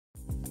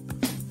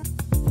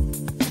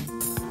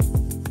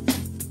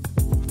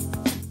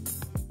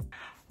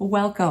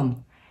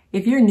Welcome.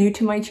 If you're new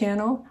to my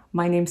channel,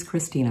 my name's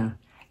Christina.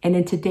 And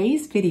in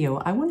today's video,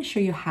 I want to show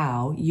you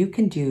how you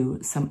can do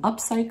some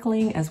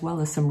upcycling as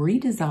well as some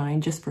redesign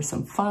just for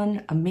some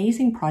fun,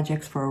 amazing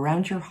projects for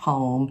around your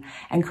home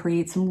and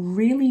create some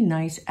really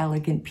nice,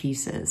 elegant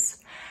pieces.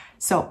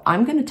 So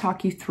I'm going to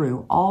talk you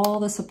through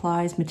all the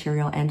supplies,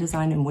 material, and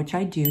design in which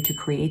I do to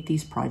create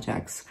these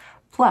projects.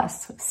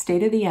 Plus, stay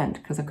to the end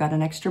because I've got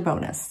an extra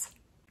bonus.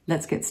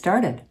 Let's get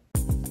started.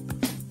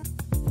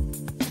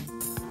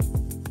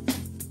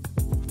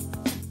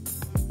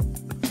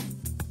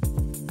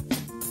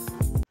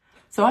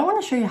 So I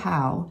want to show you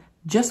how,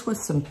 just with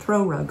some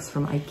throw rugs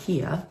from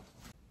IKEA,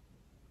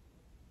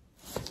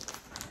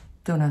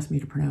 don't ask me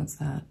to pronounce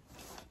that.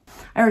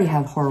 I already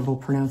have horrible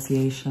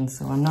pronunciation,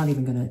 so I'm not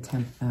even going to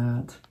attempt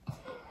that.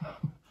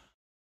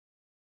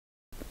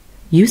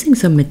 Using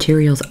some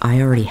materials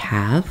I already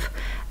have,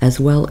 as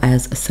well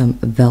as some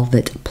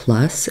Velvet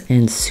Plus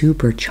and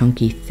super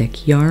chunky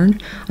thick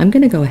yarn, I'm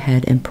going to go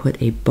ahead and put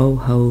a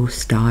boho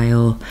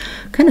style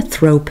kind of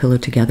throw pillow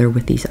together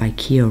with these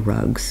IKEA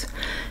rugs.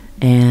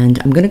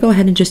 And I'm going to go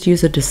ahead and just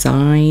use a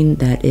design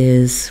that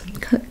is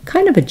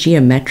kind of a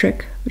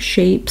geometric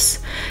shapes.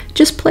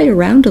 Just play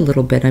around a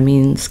little bit. I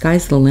mean,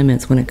 sky's the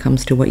limits when it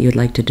comes to what you'd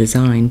like to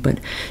design, but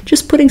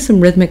just putting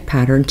some rhythmic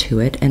pattern to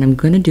it. And I'm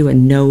going to do a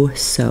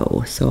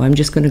no-sew. So I'm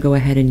just going to go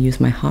ahead and use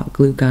my hot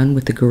glue gun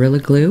with the Gorilla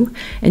Glue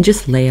and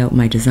just lay out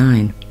my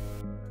design.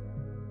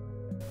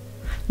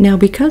 Now,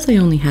 because I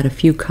only had a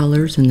few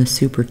colors in the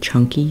super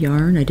chunky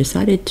yarn, I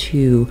decided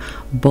to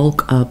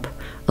bulk up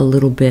a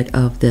little bit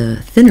of the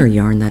thinner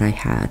yarn that I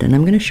had, and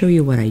I'm going to show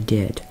you what I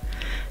did.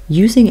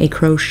 Using a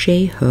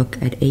crochet hook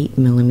at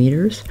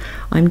 8mm,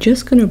 I'm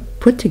just going to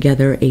put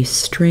together a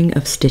string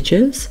of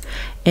stitches,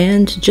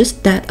 and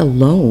just that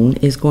alone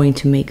is going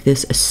to make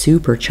this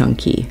super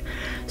chunky.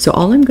 So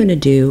all I'm going to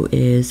do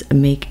is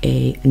make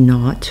a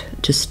knot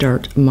to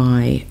start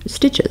my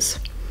stitches.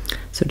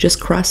 So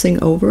just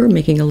crossing over,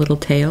 making a little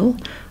tail,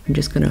 I'm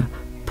just going to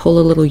pull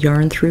a little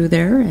yarn through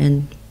there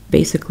and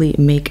basically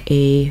make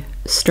a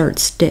start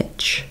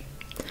stitch.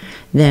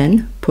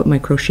 Then put my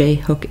crochet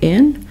hook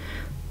in,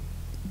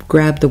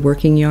 grab the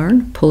working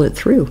yarn, pull it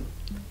through.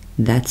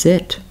 That's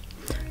it.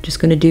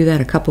 Just going to do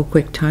that a couple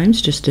quick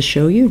times just to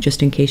show you,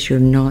 just in case you're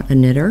not a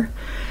knitter.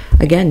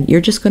 Again, you're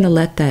just going to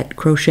let that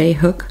crochet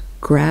hook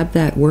grab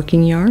that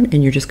working yarn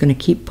and you're just going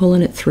to keep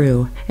pulling it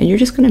through, and you're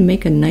just going to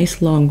make a nice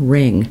long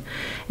ring.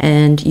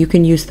 And you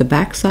can use the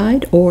back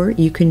side or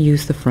you can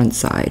use the front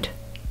side.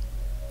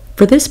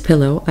 For this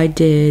pillow, I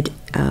did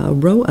a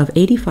row of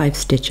 85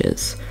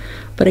 stitches.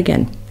 But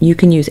again, you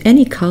can use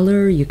any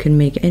color, you can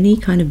make any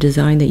kind of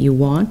design that you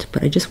want,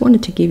 but I just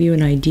wanted to give you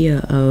an idea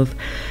of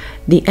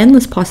the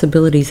endless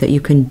possibilities that you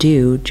can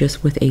do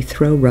just with a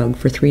throw rug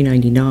for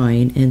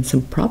 $3.99 and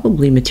some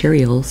probably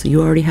materials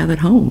you already have at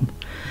home.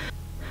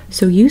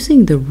 So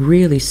using the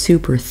really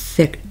super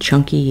thick,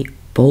 chunky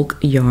bulk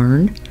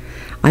yarn,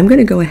 I'm going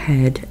to go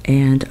ahead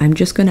and I'm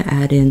just going to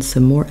add in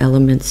some more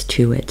elements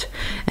to it.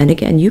 And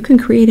again, you can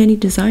create any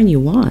design you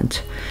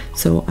want.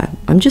 So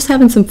I'm just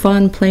having some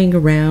fun playing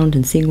around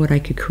and seeing what I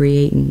could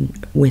create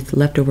with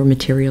leftover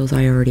materials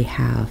I already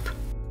have.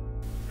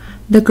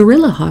 The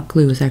Gorilla Hot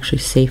Glue is actually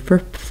safe for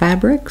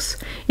fabrics.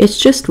 It's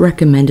just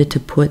recommended to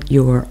put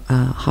your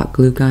hot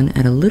glue gun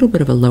at a little bit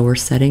of a lower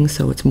setting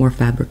so it's more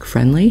fabric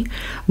friendly,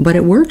 but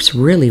it works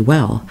really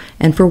well.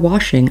 And for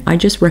washing, I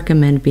just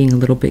recommend being a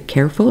little bit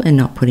careful and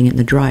not putting it in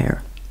the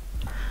dryer.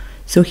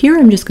 So here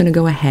I'm just going to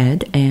go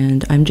ahead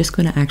and I'm just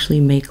going to actually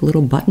make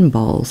little button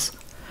balls.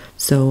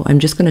 So I'm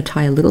just going to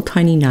tie a little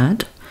tiny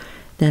knot.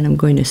 Then I'm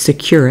going to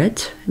secure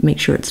it, make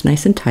sure it's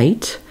nice and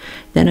tight.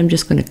 Then I'm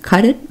just going to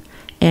cut it.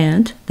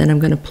 And then I'm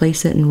going to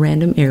place it in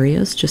random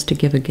areas just to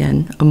give,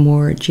 again, a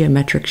more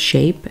geometric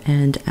shape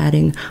and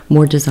adding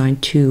more design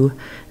to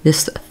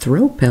this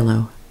throw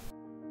pillow.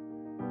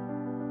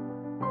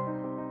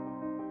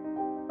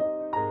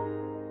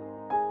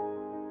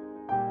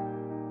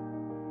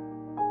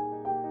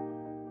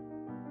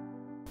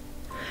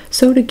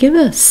 So to give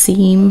a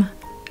seam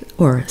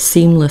or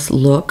seamless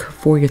look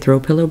for your throw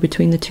pillow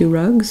between the two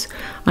rugs,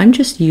 I'm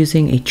just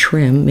using a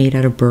trim made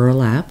out of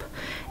burlap.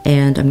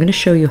 And I'm going to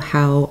show you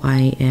how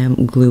I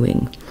am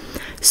gluing.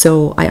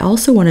 So I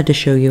also wanted to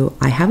show you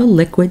I have a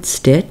liquid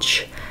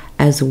stitch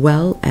as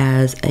well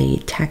as a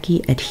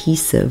tacky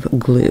adhesive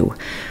glue.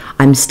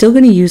 I'm still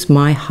going to use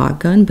my hot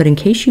gun, but in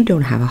case you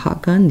don't have a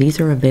hot gun,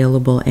 these are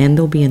available and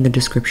they'll be in the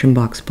description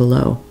box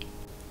below.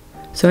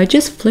 So I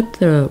just flipped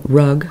the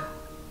rug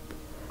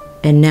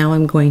and now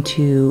I'm going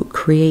to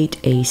create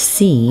a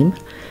seam.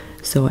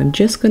 So I'm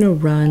just going to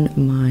run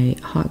my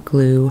hot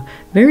glue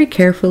very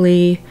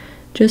carefully,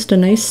 just a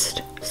nice,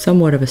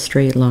 somewhat of a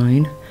straight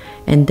line.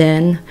 And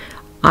then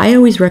I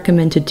always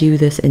recommend to do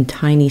this in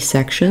tiny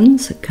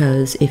sections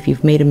because if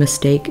you've made a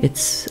mistake,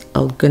 it's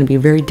going to be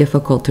very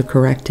difficult to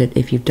correct it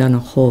if you've done a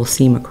whole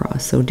seam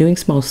across. So doing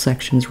small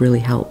sections really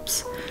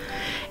helps.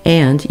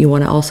 And you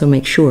want to also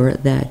make sure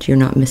that you're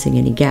not missing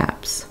any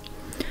gaps.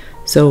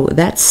 So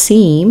that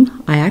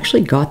seam, I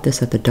actually got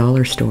this at the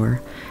dollar store.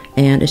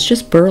 and it's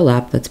just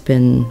burlap that's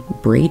been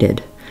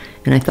braided.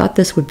 And I thought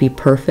this would be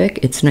perfect.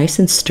 It's nice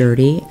and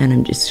sturdy,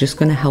 and it's just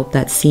going to help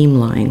that seam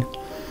line.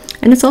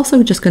 And it's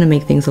also just going to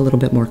make things a little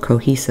bit more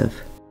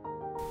cohesive.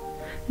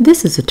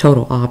 This is a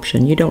total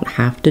option. You don't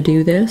have to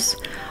do this.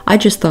 I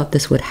just thought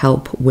this would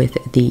help with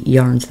the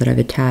yarns that I've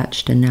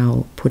attached, and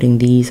now putting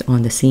these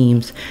on the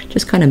seams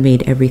just kind of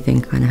made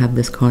everything kind of have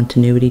this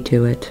continuity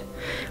to it.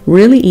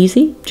 Really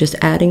easy, just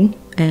adding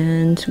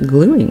and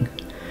gluing.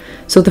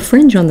 So the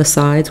fringe on the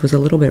sides was a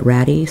little bit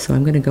ratty, so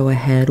I'm going to go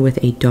ahead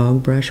with a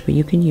dog brush, but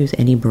you can use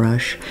any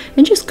brush,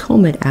 and just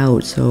comb it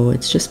out so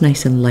it's just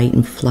nice and light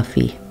and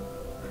fluffy.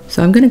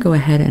 So I'm going to go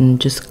ahead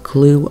and just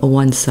glue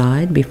one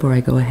side before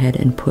I go ahead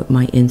and put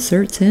my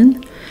inserts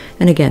in.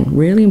 And again,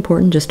 really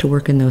important just to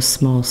work in those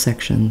small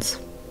sections.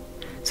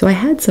 So I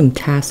had some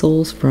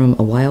tassels from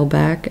a while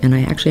back, and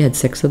I actually had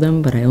 6 of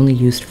them, but I only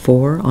used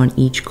 4 on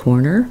each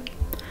corner.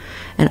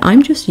 And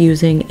I'm just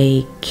using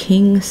a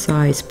king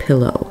size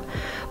pillow.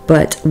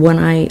 But when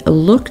I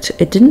looked,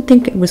 it didn't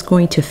think it was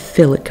going to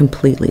fill it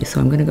completely. So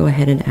I'm going to go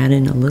ahead and add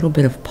in a little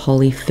bit of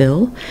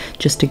polyfill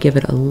just to give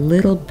it a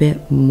little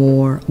bit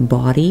more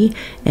body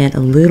and a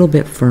little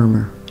bit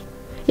firmer.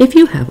 If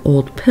you have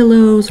old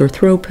pillows or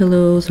throw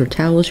pillows or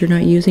towels you're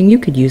not using, you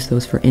could use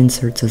those for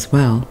inserts as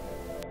well.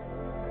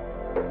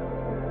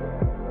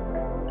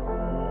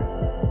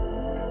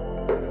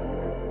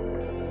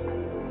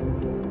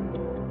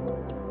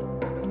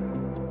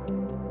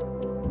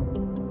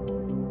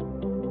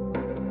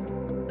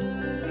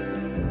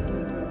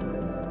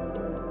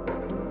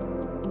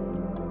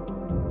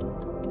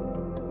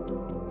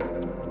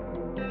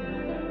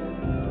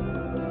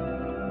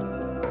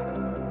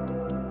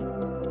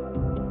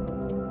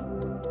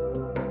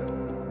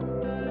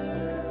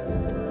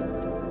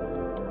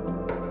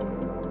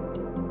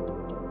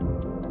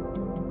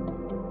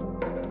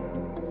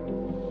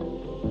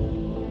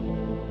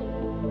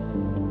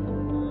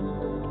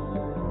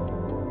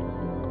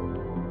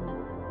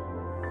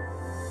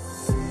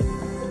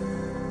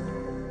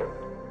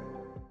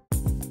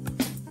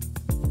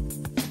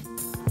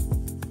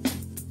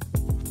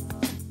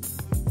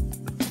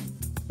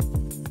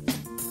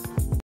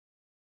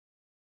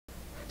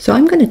 So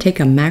I'm going to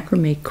take a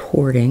macrame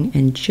cording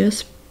and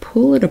just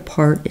pull it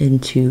apart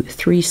into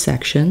 3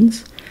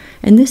 sections.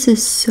 And this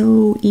is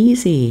so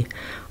easy.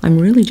 I'm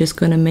really just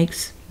going to make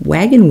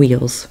wagon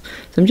wheels.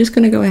 So I'm just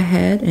going to go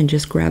ahead and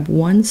just grab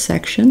one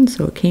section.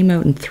 So it came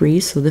out in 3.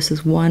 So this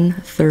is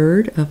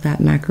 1/3 of that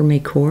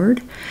macrame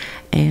cord.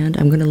 And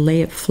I'm going to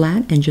lay it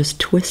flat and just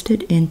twist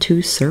it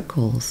into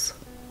circles.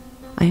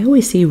 I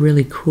always see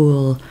really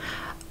cool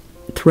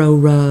throw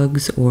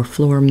rugs or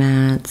floor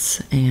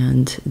mats,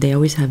 and they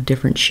always have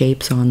different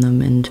shapes on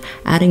them, and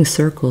adding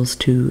circles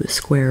to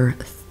square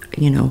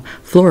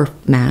floor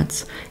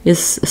mats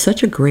is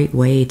such a great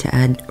way to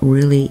add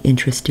really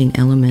interesting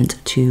element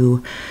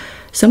to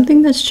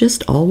something that's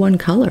just all one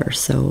color.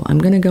 So I'm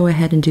going to go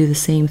ahead and do the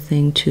same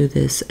thing to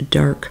this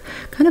dark,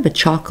 kind of a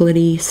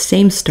chocolatey,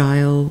 same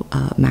style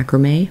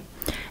macrame.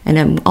 And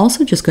I'm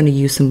also just going to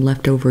use some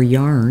leftover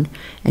yarn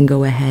and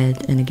go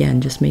ahead and again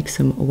just make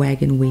some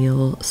wagon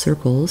wheel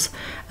circles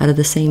out of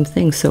the same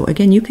thing. So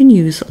again, you can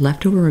use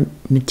leftover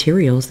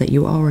materials that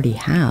you already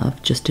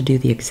have just to do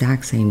the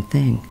exact same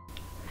thing.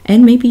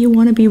 And maybe you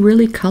want to be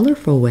really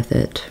colorful with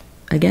it.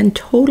 Again,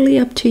 totally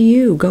up to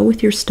you. Go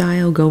with your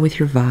style, go with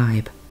your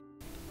vibe.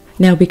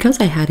 Now, because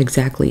I had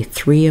exactly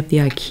 3 of the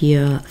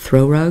IKEA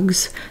throw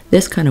rugs,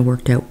 this kind of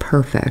worked out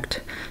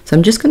perfect. So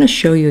I'm just going to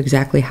show you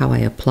exactly how I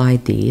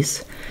applied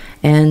these.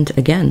 And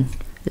again,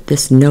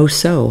 this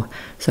no-sew.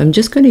 So I'm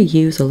just going to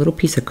use a little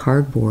piece of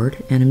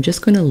cardboard, and I'm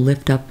just going to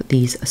lift up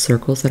these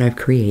circles that I've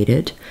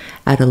created,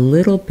 add a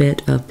little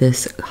bit of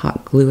this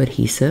hot glue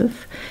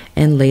adhesive,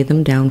 and lay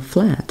them down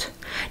flat.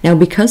 Now,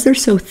 because they're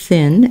so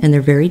thin and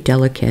they're very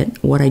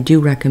delicate, what I do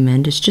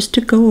recommend is just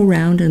to go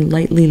around and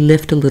lightly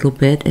lift a little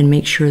bit and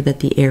make sure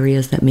that the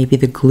areas that maybe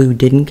the glue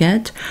didn't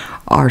get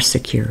are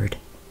secured.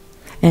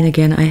 And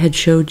again, I had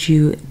showed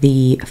you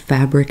the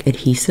fabric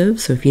adhesive,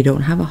 so if you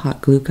don't have a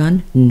hot glue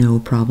gun, no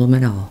problem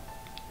at all.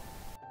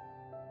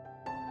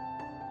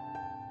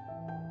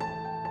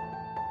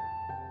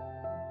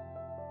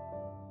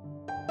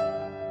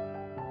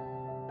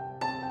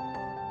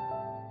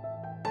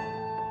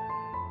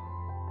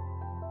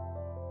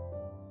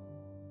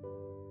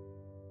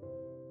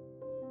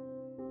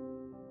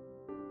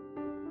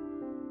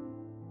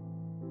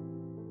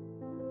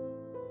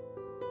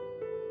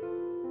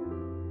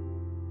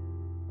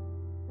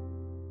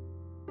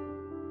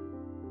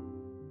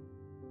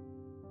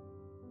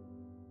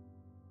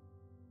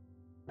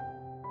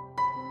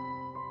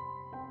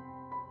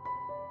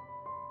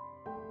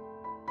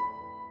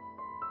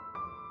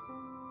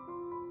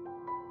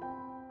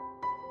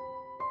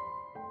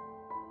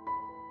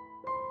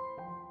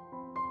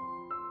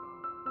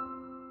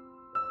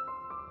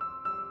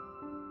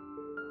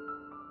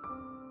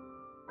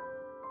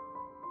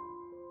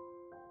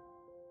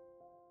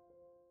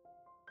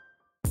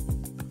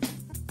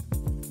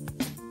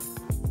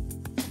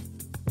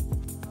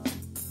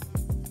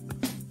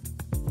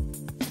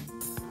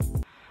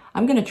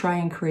 I'm gonna try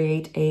and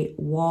create a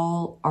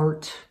wall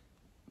art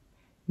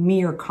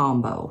mirror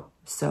combo.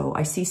 So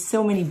I see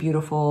so many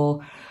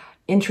beautiful,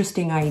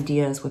 interesting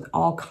ideas with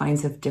all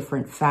kinds of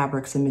different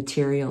fabrics and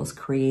materials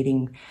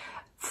creating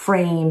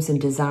frames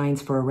and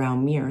designs for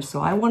round mirrors.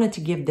 So I wanted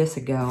to give this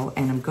a go,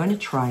 and I'm going to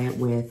try it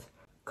with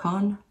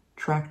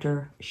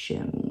contractor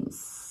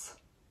shims.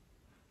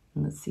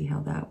 And let's see how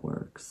that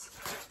works.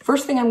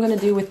 First thing I'm going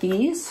to do with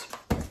these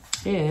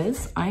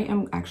is I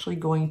am actually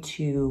going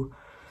to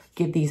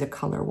give these a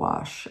color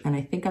wash, and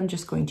I think I'm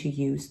just going to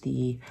use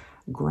the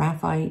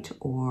graphite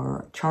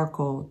or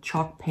charcoal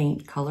chalk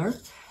paint color,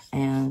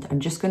 and I'm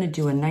just going to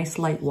do a nice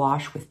light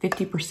wash with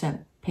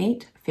 50%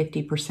 paint,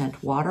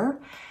 50% water,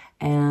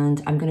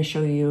 and I'm going to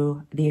show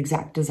you the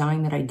exact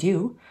design that I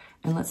do,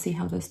 and let's see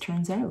how this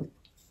turns out.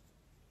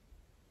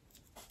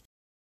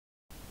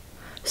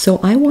 So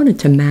I wanted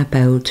to map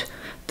out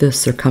the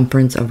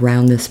circumference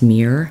around this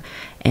mirror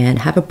and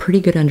have a pretty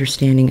good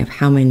understanding of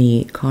how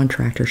many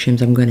contractor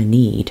shims I'm going to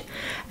need,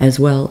 as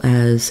well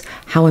as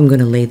how I'm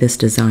going to lay this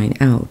design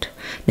out.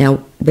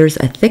 Now, there's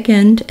a thick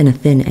end and a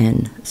thin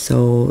end,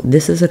 so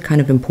this is a kind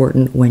of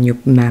important when you're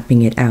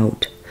mapping it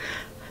out.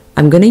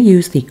 I'm going to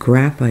use the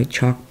graphite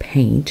chalk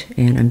paint,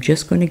 and I'm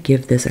just going to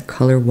give this a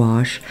color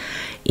wash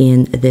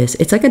in this.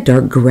 It's like a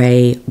dark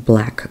gray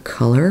black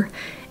color.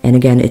 And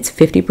again, it's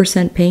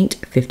 50% paint,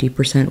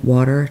 50%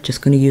 water.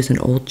 Just going to use an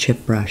old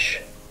chip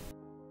brush.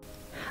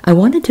 I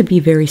want it to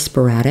be very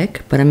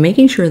sporadic, but I'm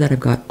making sure that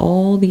I've got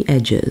all the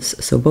edges,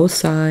 so both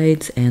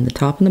sides and the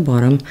top and the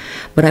bottom,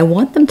 but I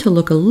want them to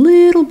look a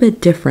little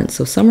bit different.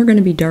 So some are going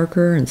to be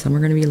darker and some are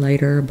going to be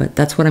lighter, but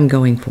that's what I'm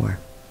going for.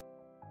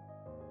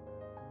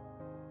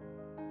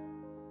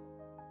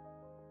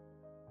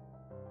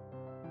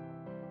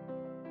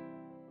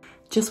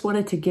 Just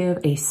wanted to give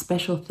a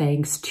special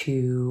thanks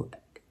to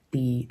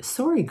the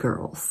Sorry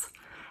Girls,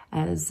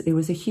 as it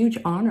was a huge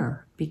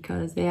honor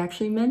because they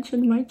actually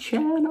mentioned my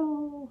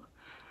channel.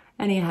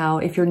 Anyhow,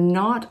 if you're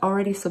not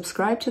already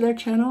subscribed to their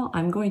channel,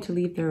 I'm going to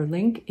leave their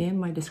link in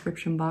my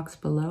description box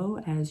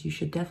below, as you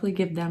should definitely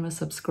give them a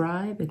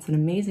subscribe. It's an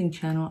amazing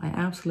channel. I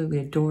absolutely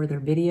adore their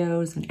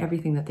videos and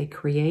everything that they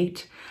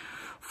create,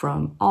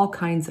 from all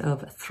kinds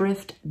of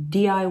thrift,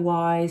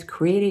 DIYs,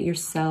 create it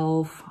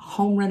yourself,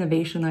 home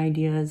renovation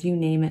ideas, you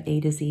name it,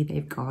 A to Z,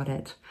 they've got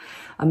it.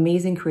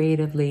 Amazing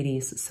creative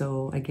ladies.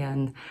 So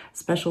again,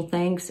 special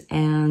thanks,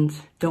 and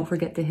don't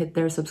forget to hit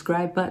their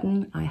subscribe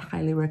button. I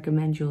highly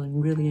recommend you'll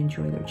really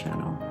enjoy their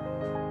channel.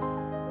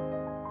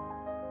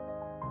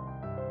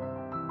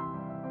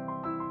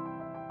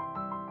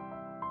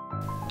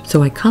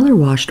 So I color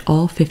washed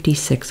all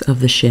 56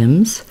 of the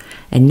shims,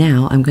 and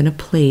now I'm going to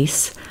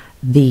place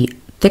the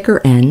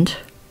thicker end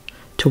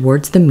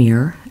towards the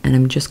mirror, and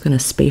I'm just going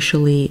to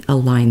spatially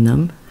align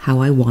them how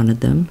I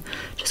wanted them,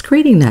 just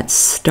creating that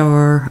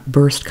star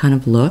burst kind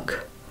of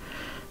look.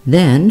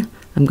 Then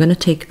I'm going to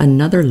take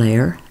another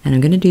layer and I'm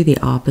going to do the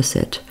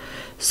opposite.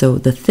 So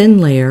the thin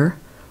layer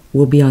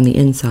will be on the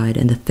inside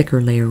and the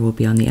thicker layer will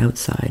be on the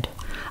outside.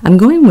 I'm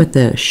going with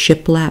the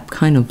shiplap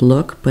kind of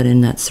look, but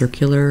in that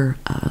circular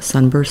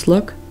sunburst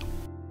look.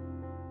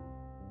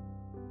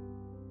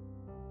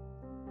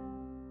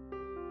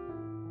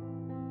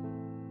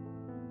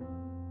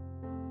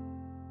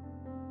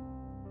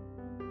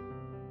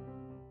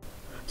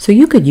 So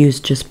you could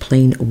use just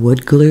plain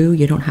wood glue.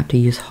 You don't have to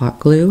use hot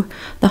glue.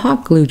 The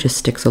hot glue just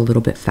sticks a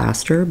little bit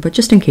faster, but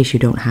just in case you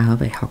don't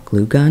have a hot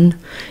glue gun,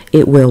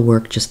 it will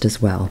work just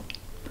as well.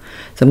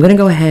 So I'm going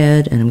to go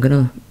ahead and I'm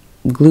going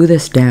to glue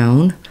this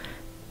down.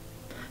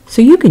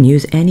 So you can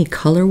use any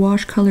color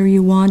wash color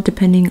you want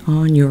depending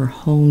on your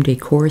home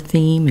decor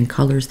theme and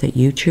colors that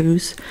you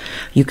choose.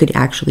 You could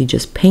actually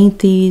just paint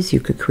these.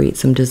 You could create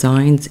some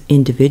designs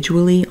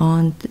individually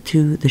on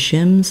to the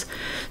shims.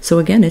 So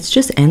again, it's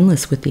just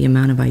endless with the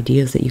amount of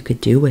ideas that you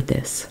could do with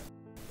this.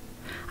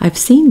 I've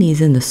seen these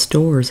in the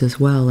stores as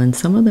well, and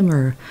some of them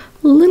are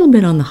a little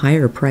bit on the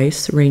higher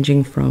price,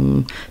 ranging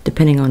from,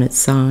 depending on its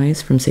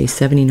size, from say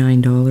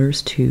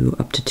 $79 to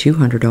up to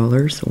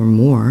 $200 or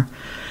more.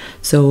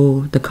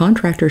 So the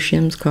contractor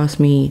shims cost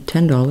me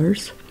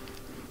 $10,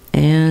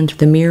 and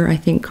the mirror I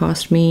think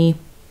cost me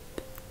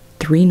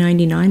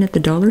 $3.99 at the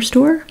dollar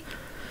store.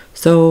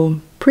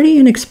 So pretty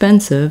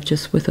inexpensive,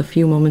 just with a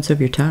few moments of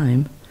your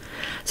time.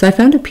 So I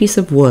found a piece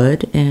of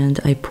wood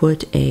and I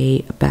put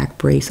a back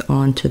brace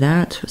onto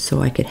that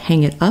so I could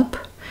hang it up.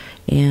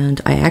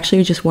 And I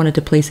actually just wanted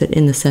to place it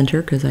in the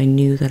center because I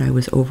knew that I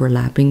was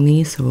overlapping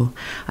these, so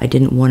I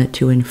didn't want it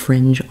to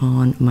infringe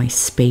on my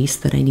space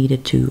that I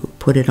needed to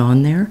put it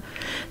on there.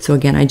 So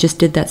again, I just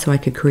did that so I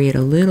could create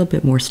a little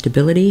bit more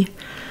stability.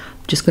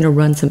 I'm just going to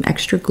run some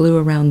extra glue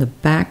around the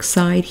back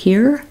side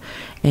here,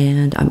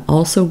 and I'm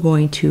also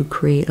going to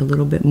create a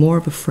little bit more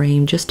of a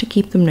frame just to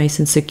keep them nice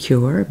and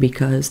secure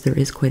because there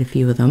is quite a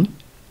few of them.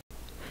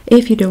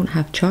 If you don't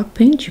have chalk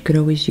paint, you could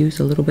always use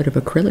a little bit of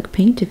acrylic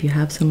paint if you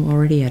have some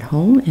already at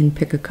home, and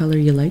pick a color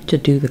you like to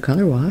do the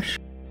color wash.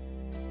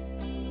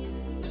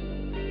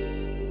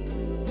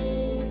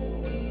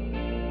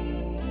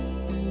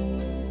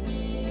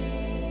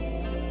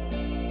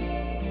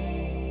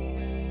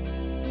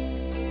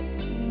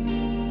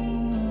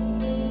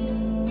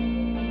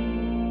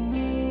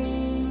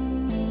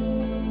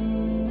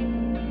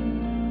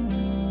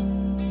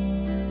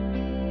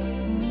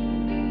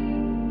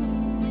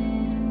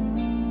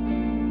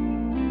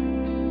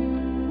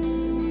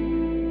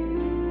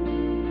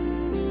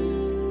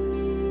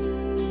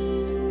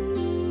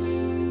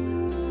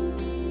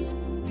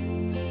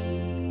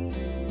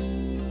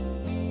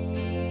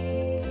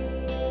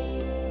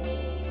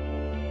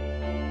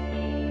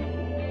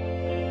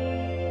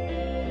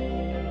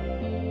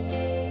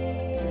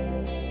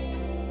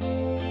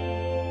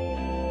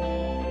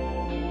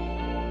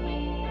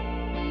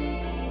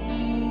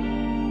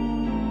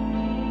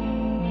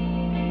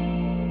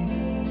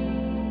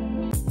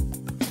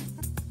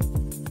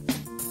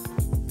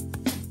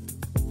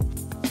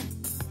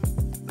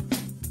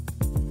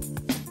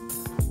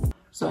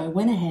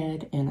 went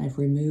ahead and I've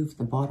removed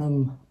the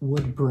bottom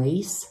wood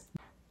brace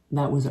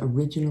that was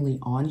originally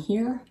on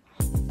here.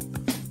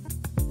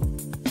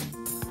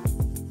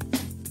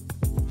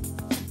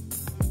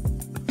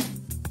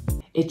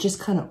 It just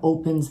kind of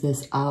opens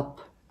this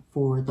up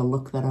for the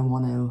look that I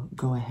want to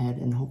go ahead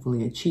and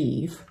hopefully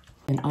achieve.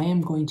 And I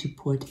am going to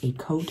put a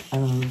coat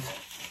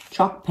of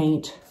chalk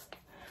paint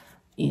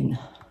in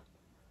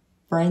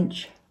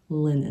French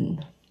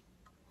linen.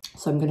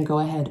 So I'm going to go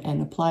ahead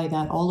and apply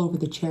that all over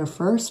the chair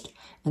first,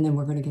 and then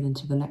we're going to get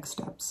into the next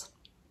steps.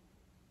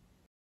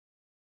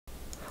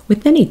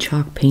 With any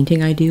chalk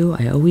painting I do,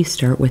 I always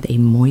start with a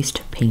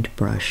moist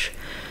paintbrush.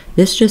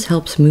 This just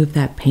helps move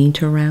that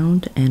paint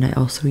around, and I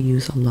also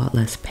use a lot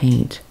less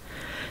paint.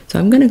 So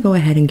I'm going to go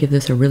ahead and give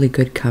this a really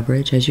good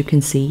coverage. As you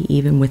can see,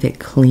 even with it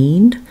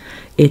cleaned,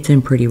 it's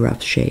in pretty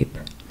rough shape.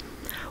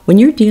 When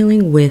you're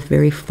dealing with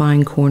very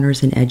fine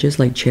corners and edges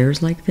like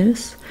chairs like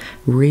this,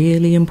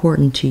 really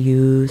important to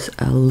use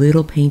a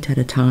little paint at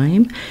a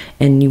time,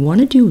 and you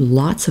want to do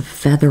lots of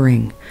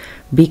feathering.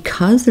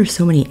 Because there's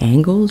so many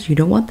angles, you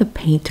don't want the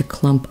paint to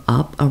clump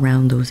up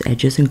around those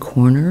edges and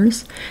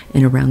corners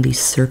and around these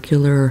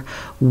circular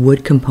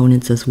wood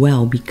components as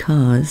well,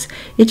 because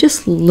it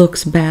just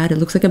looks bad. It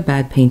looks like a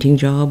bad painting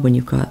job when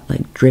you've got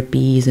like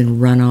drippies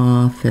and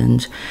runoff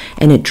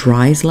and it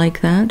dries like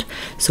that.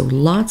 So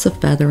lots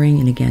of feathering,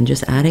 and again,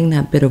 just adding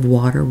that bit of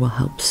water will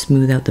help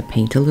smooth out the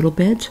paint a little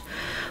bit.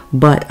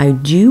 But I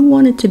do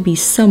want it to be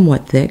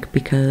somewhat thick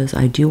because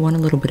I do want a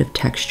little bit of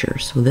texture.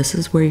 So this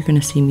is where you're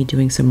going to see me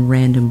doing some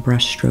random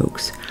brush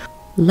strokes.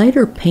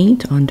 Lighter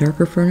paint on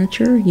darker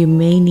furniture, you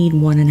may need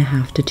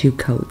 1.5 to 2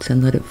 coats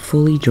and let it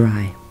fully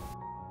dry.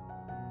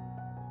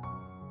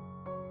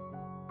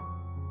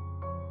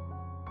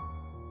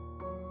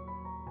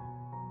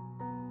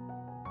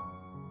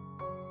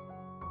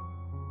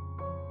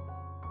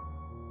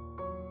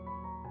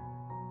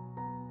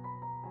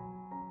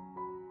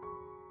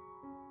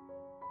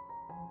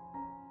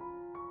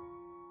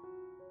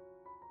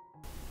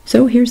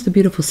 So here's the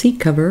beautiful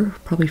seat cover,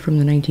 probably from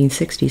the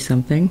 1960s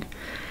something.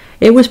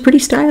 It was pretty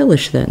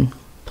stylish then.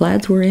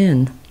 Plaids were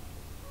in.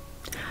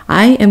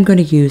 I am going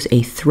to use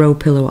a throw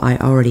pillow I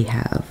already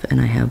have,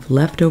 and I have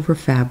leftover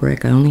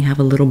fabric. I only have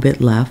a little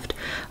bit left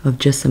of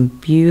just some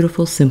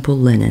beautiful simple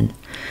linen.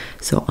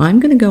 So I'm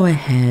going to go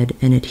ahead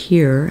and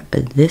adhere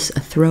this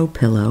throw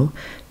pillow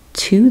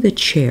to the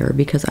chair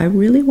because I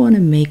really want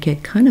to make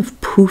it kind of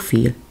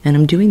poofy, and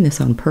I'm doing this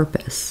on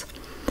purpose.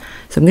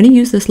 So I'm going to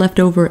use this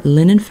leftover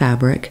linen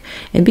fabric,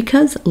 and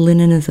because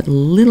linen is a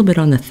little bit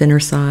on the thinner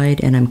side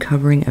and I'm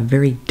covering a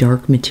very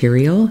dark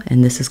material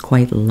and this is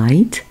quite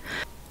light,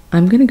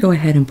 I'm going to go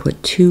ahead and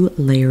put 2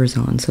 layers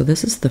on. So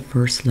this is the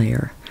first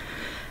layer.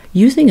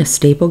 Using a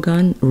staple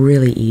gun,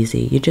 really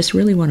easy. You just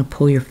really want to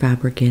pull your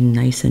fabric in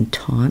nice and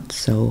taut.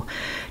 So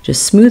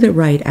just smooth it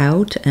right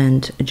out,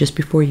 and just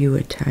before you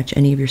attach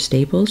any of your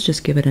staples,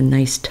 just give it a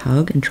nice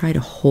tug and try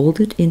to hold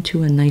it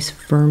into a nice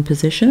firm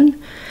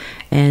position.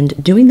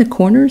 And doing the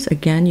corners,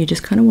 again, you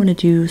just kind of want to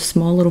do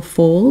small little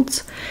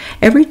folds.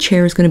 Every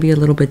chair is going to be a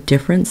little bit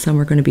different. Some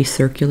are going to be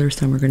circular,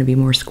 some are going to be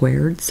more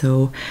squared.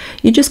 So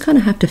you just kind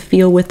of have to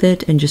feel with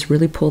it and just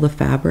really pull the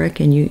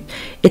fabric, and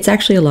it's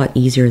actually a lot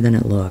easier than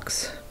it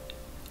looks.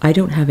 I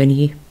don't have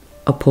any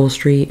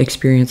upholstery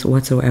experience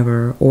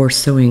whatsoever, or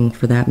sewing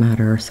for that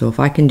matter, so if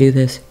I can do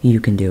this, you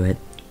can do it.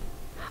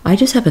 I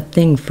just have a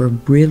thing for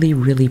really,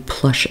 really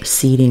plush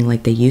seating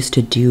like they used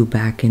to do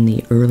back in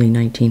the early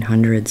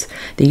 1900s.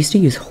 They used to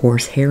use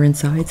horsehair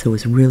inside, so it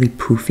was really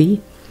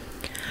poofy.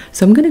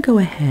 So I'm going to go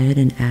ahead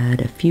and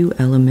add a few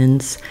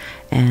elements,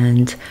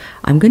 and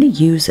I'm going to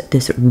use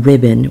this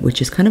ribbon,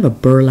 which is kind of a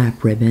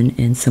burlap ribbon,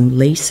 and some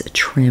lace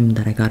trim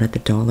that I got at the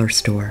dollar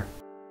store.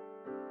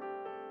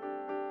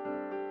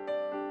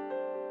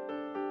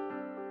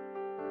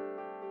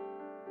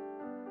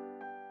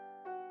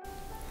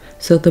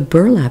 So the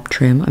burlap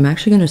trim, I'm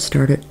actually going to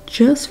start it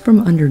just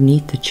from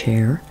underneath the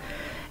chair,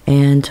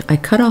 and I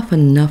cut off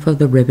enough of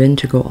the ribbon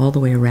to go all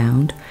the way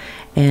around,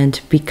 and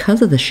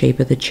because of the shape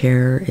of the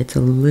chair, it's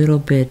a little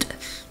bit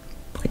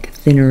like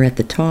thinner at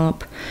the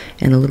top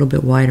and a little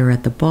bit wider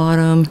at the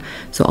bottom,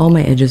 so all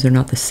my edges are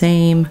not the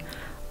same.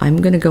 I'm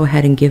going to go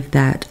ahead and give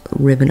that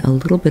ribbon a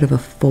little bit of a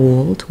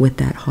fold with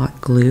that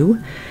hot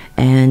glue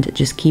and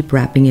just keep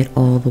wrapping it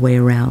all the way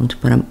around,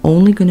 but I'm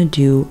only going to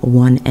do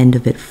one end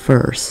of it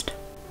first.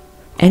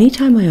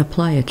 Anytime I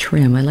apply a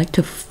trim, I like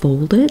to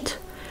fold it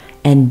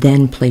and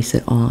then place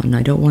it on.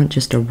 I don't want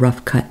just a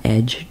rough cut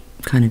edge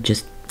kind of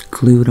just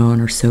glued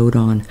on or sewed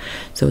on.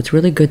 So it's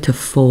really good to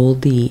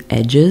fold the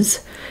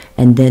edges,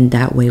 and then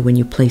that way when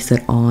you place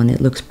it on,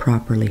 it looks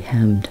properly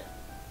hemmed.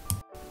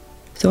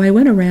 So I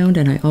went around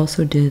and I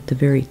also did the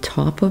very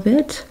top of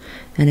it,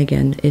 and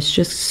again, it's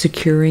just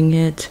securing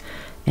it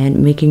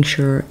and making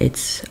sure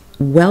it's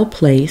well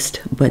placed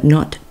but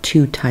not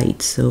too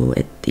tight, so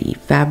the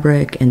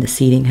fabric and the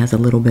seating has a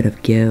little bit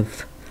of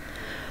give.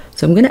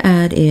 So I'm going to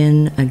add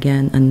in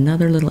again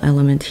another little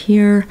element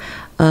here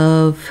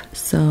of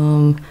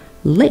some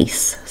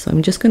lace. So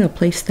I'm just going to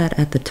place that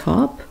at the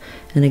top.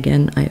 And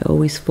again, I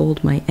always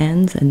fold my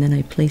ends and then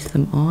I place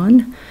them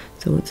on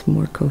so it's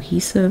more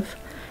cohesive.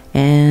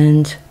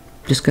 And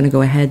just going to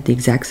go ahead the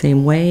exact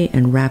same way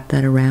and wrap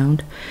that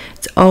around.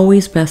 It's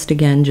always best,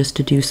 again, just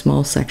to do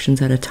small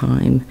sections at a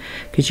time,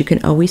 because you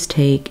can always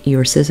take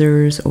your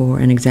scissors or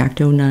an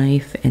X-Acto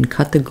knife and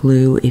cut the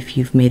glue if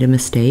you've made a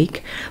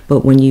mistake.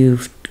 But when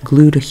you've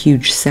glued a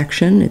huge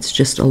section, it's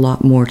just a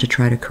lot more to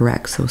try to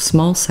correct. So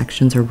small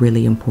sections are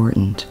really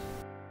important.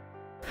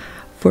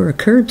 For a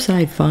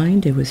curbside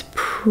find, it was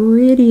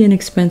pretty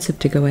inexpensive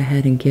to go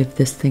ahead and give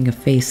this thing a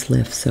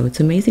facelift, so it's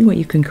amazing what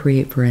you can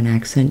create for an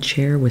accent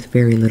chair with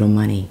very little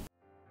money.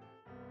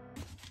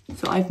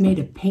 So I've made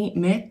a paint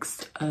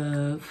mix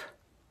of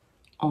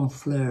en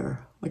fleur,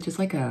 which is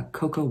like a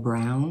cocoa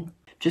brown.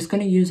 Just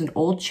going to use an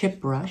old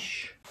chip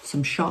brush,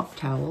 some shop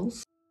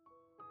towels.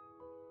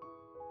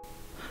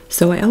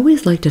 So I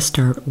always like to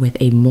start with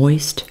a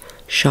moist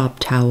shop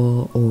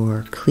towel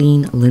or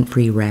clean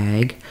lint-free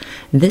rag.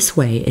 This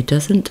way it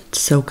doesn't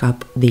soak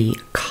up the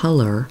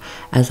color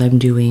as I'm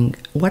doing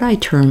what I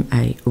term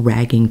a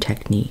ragging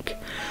technique.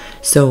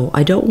 So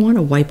I don't want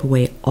to wipe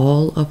away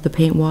all of the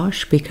paint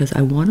wash because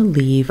I want to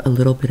leave a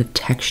little bit of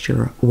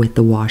texture with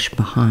the wash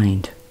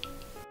behind.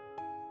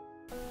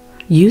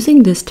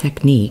 Using this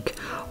technique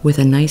with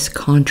a nice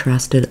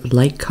contrasted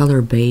light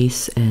color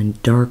base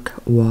and dark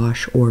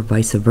wash, or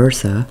vice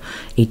versa,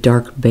 a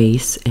dark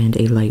base and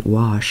a light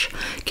wash,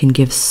 can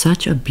give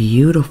such a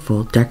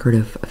beautiful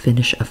decorative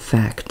finish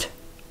effect.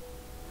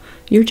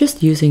 You're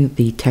just using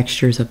the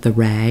textures of the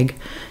rag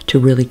to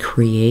really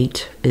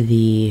create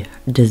the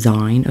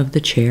design of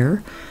the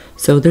chair.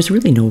 So there's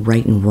really no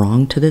right and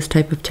wrong to this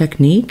type of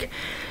technique.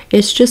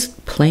 It's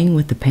just playing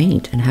with the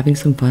paint and having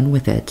some fun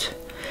with it.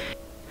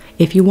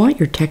 If you want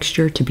your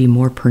texture to be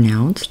more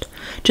pronounced,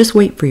 just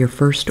wait for your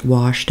first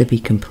wash to be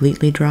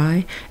completely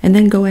dry and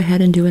then go ahead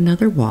and do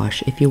another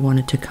wash if you want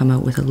it to come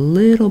out with a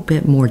little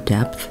bit more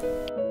depth.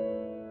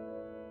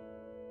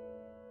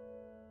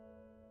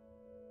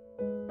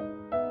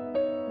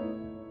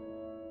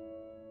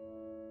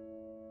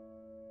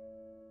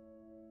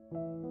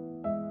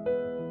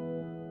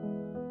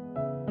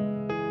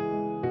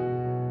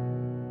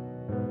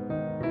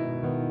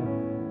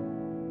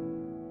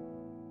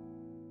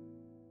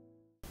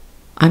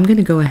 I'm going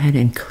to go ahead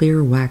and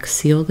clear wax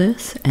seal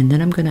this, and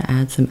then I'm going to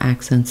add some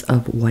accents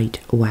of white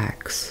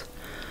wax.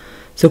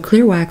 So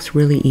clear wax,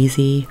 really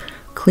easy,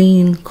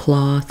 clean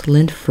cloth,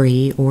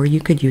 lint-free, or you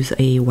could use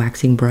a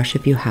waxing brush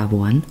if you have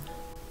one.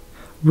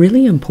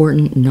 Really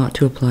important not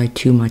to apply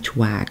too much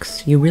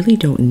wax. You really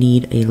don't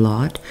need a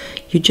lot.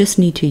 You just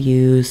need to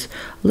use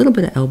a little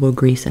bit of elbow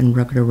grease and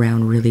rub it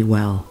around really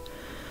well.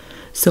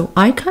 So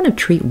I kind of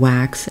treat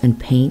wax and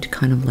paint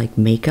kind of like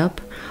makeup.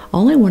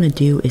 All I want to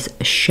do is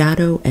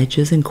shadow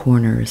edges and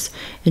corners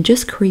and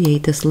just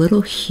create this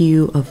little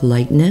hue of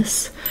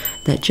lightness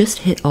that just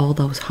hit all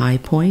those high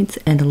points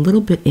and a little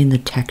bit in the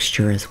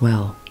texture as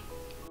well.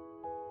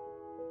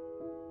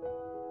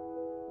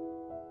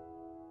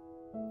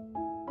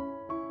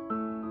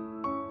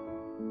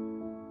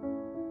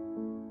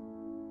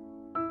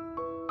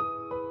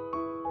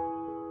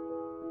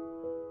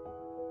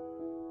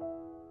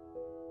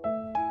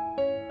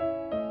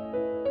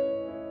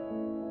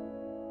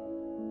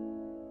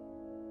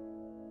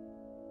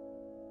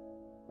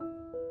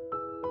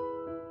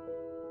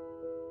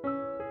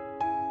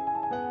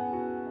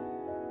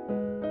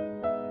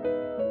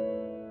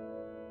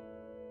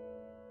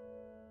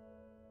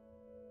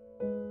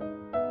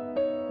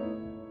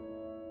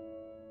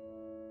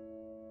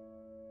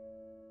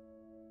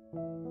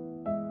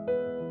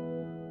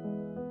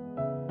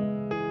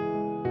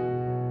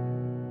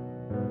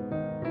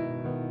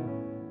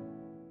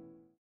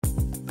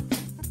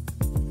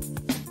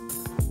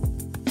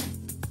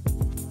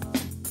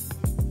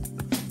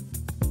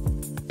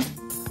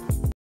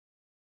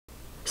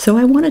 So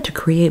I wanted to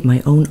create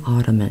my own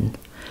ottoman.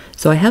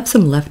 So I have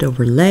some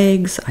leftover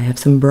legs, I have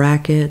some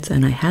brackets,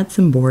 and I had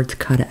some boards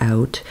cut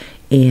out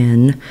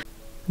in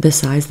the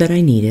size that I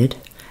needed,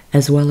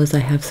 as well as I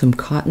have some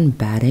cotton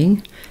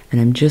batting,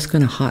 and I'm just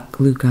going to hot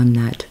glue gun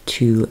that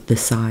to the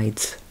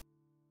sides.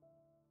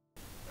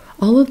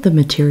 All of the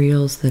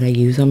materials that I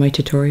use on my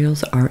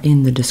tutorials are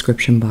in the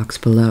description box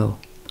below.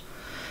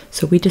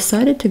 So we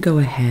decided to go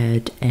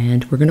ahead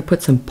and we're going to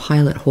put some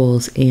pilot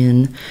holes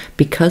in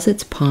because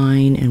it's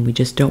pine and we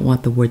just don't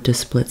want the wood to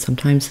split.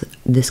 Sometimes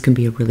this can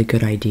be a really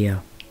good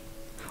idea.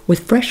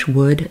 With fresh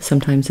wood,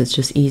 sometimes it's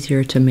just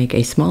easier to make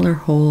a smaller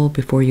hole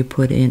before you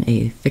put in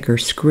a thicker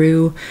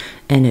screw,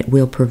 and it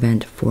will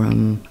prevent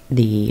from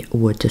the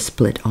wood to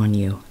split on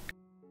you.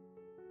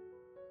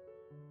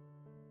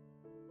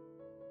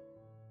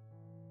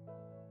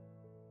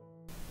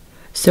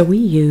 So we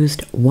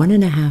used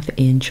 1.5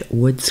 inch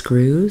wood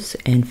screws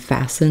and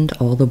fastened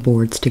all the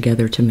boards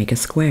together to make a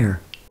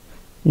square.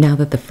 Now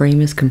that the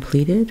frame is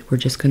completed, we're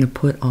just going to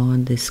put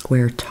on the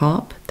square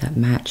top that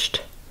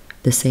matched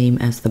the same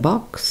as the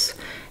box.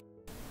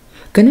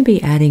 Going to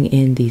be adding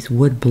in these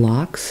wood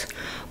blocks,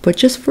 but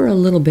just for a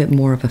little bit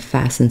more of a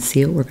fasten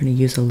seal, we're going to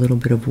use a little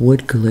bit of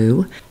wood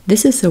glue.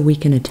 This is so we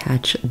can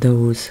attach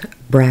those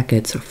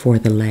brackets for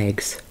the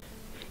legs.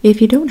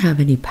 If you don't have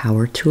any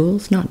power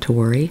tools, not to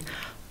worry.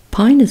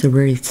 Pine is a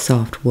very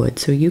soft wood,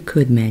 so you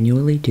could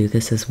manually do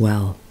this as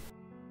well.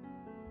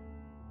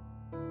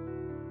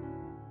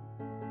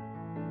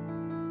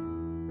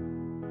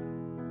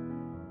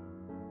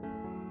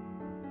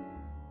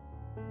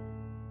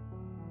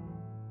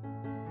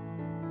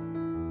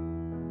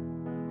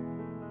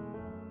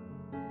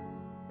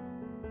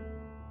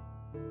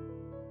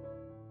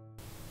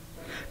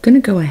 Going to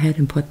go ahead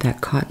and put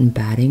that cotton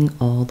batting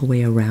all the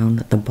way around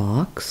the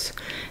box,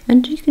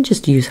 and you can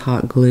just use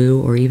hot glue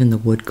or even the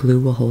wood glue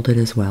will hold it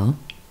as well.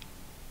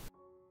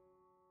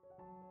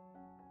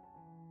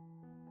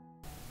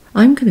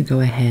 I'm going to go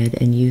ahead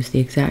and use the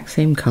exact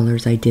same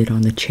colors I did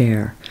on the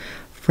chair.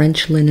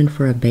 French linen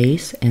for a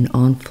base and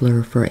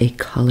Enfleur for a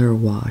color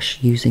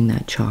wash using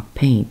that chalk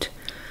paint.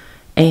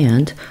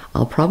 And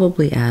I'll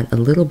probably add a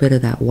little bit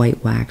of that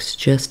white wax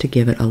just to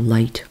give it a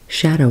light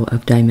shadow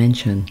of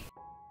dimension.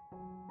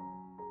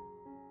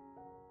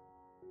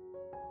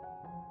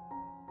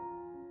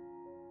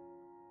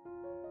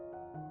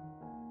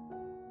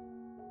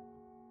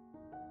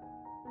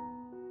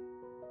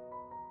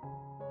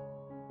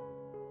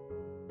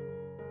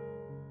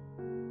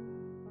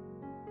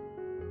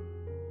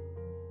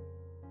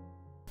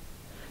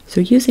 So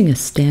using a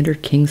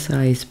standard king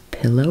size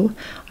pillow,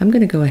 I'm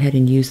going to go ahead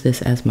and use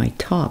this as my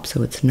top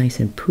so it's nice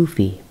and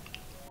poofy.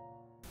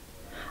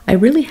 I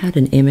really had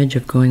an image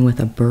of going with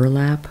a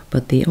burlap,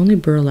 but the only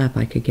burlap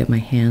I could get my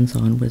hands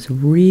on was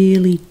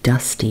really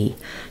dusty,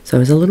 so I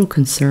was a little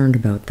concerned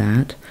about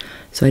that.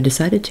 So I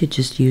decided to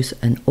just use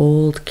an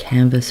old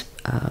canvas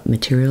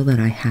material that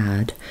I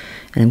had,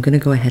 and I'm going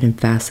to go ahead and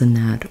fasten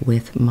that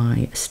with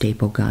my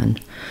staple gun.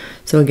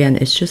 So again,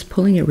 it's just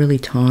pulling it really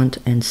taut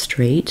and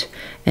straight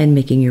and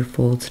making your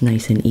folds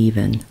nice and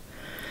even.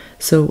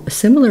 So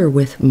similar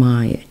with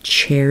my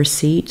chair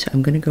seat,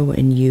 I'm going to go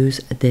and use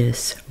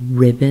this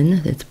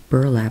ribbon, it's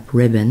burlap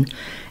ribbon,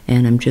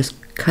 and I'm just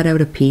cut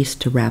out a piece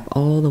to wrap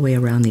all the way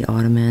around the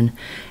ottoman,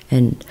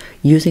 and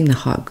using the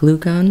hot glue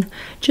gun,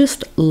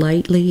 just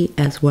lightly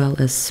as well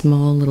as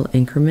small little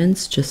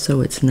increments, just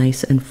so it's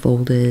nice and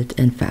folded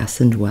and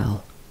fastened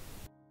well.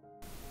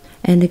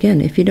 And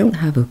again, if you don't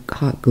have a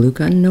hot glue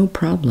gun, no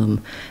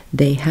problem.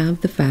 They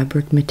have the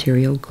fabric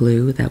material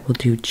glue that will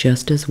do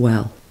just as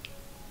well.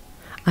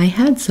 I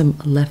had some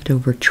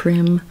leftover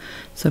trim,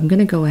 so I'm going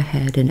to go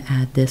ahead and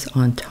add this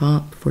on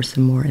top for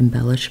some more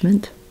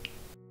embellishment.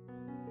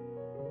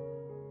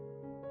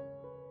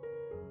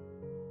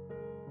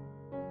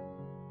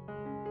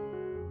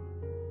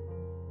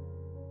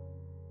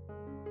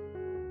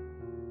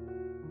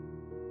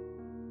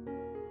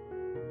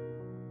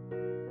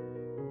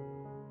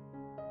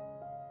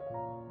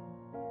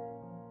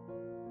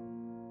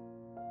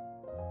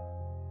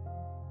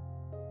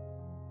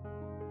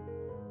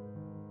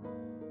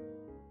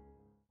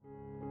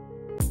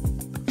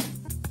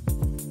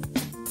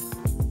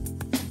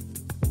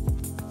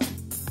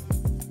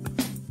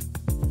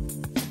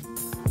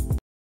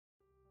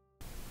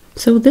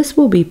 So this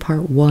will be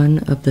part one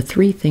of the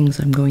 3 things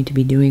I'm going to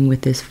be doing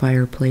with this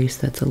fireplace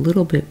that's a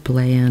little bit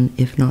bland,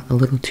 if not a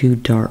little too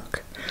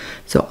dark.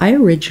 So I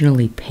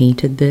originally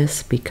painted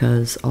this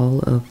because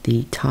all of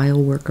the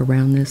tile work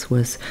around this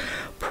was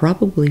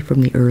probably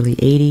from the early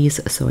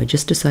 80s, so I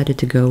just decided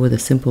to go with a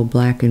simple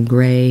black and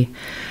gray.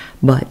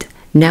 But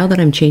now that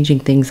I'm changing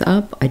things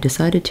up, I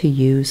decided to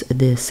use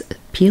this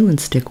peel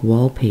and stick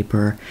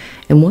wallpaper.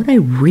 And what I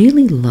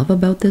really love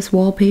about this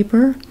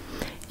wallpaper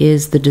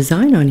is the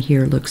design on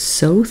here looks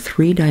so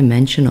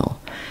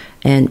 3-dimensional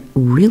and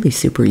really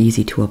super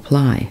easy to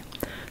apply.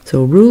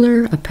 So a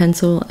ruler, a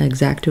pencil, an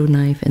X-Acto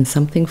knife, and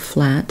something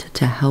flat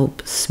to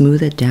help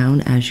smooth it down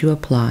as you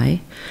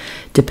apply.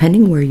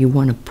 Depending where you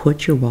want to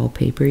put your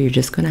wallpaper, you're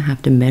just going to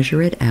have to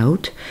measure it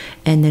out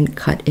and then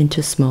cut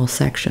into small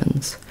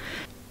sections.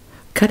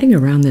 Cutting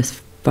around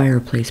this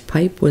fireplace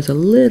pipe was a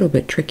little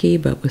bit tricky,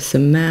 but with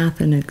some math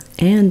and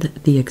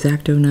the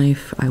X-Acto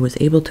knife, I was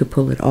able to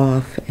pull it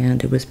off,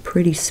 and it was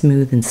pretty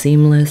smooth and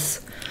seamless.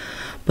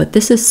 But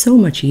this is so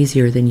much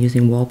easier than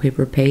using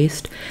wallpaper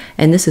paste,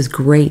 and this is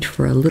great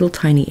for a little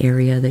tiny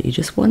area that you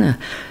just want to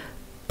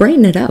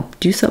brighten it up,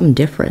 do something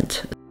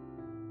different.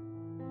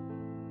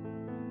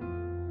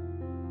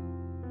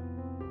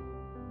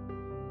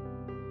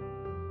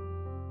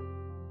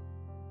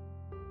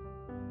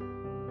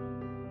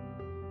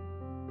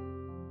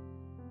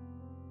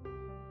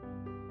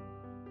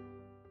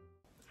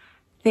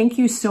 Thank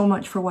you so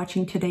much for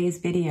watching today's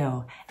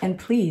video. And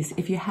please,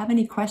 if you have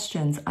any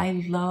questions,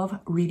 I love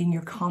reading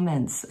your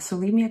comments. So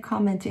leave me a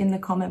comment in the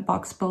comment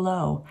box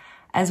below.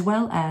 As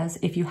well as,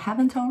 if you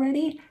haven't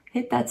already,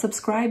 hit that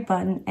subscribe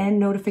button and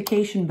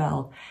notification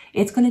bell.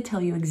 It's going to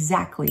tell you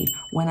exactly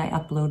when I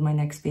upload my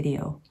next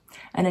video.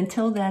 And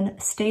until then,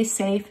 stay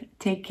safe,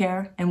 take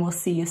care, and we'll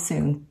see you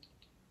soon.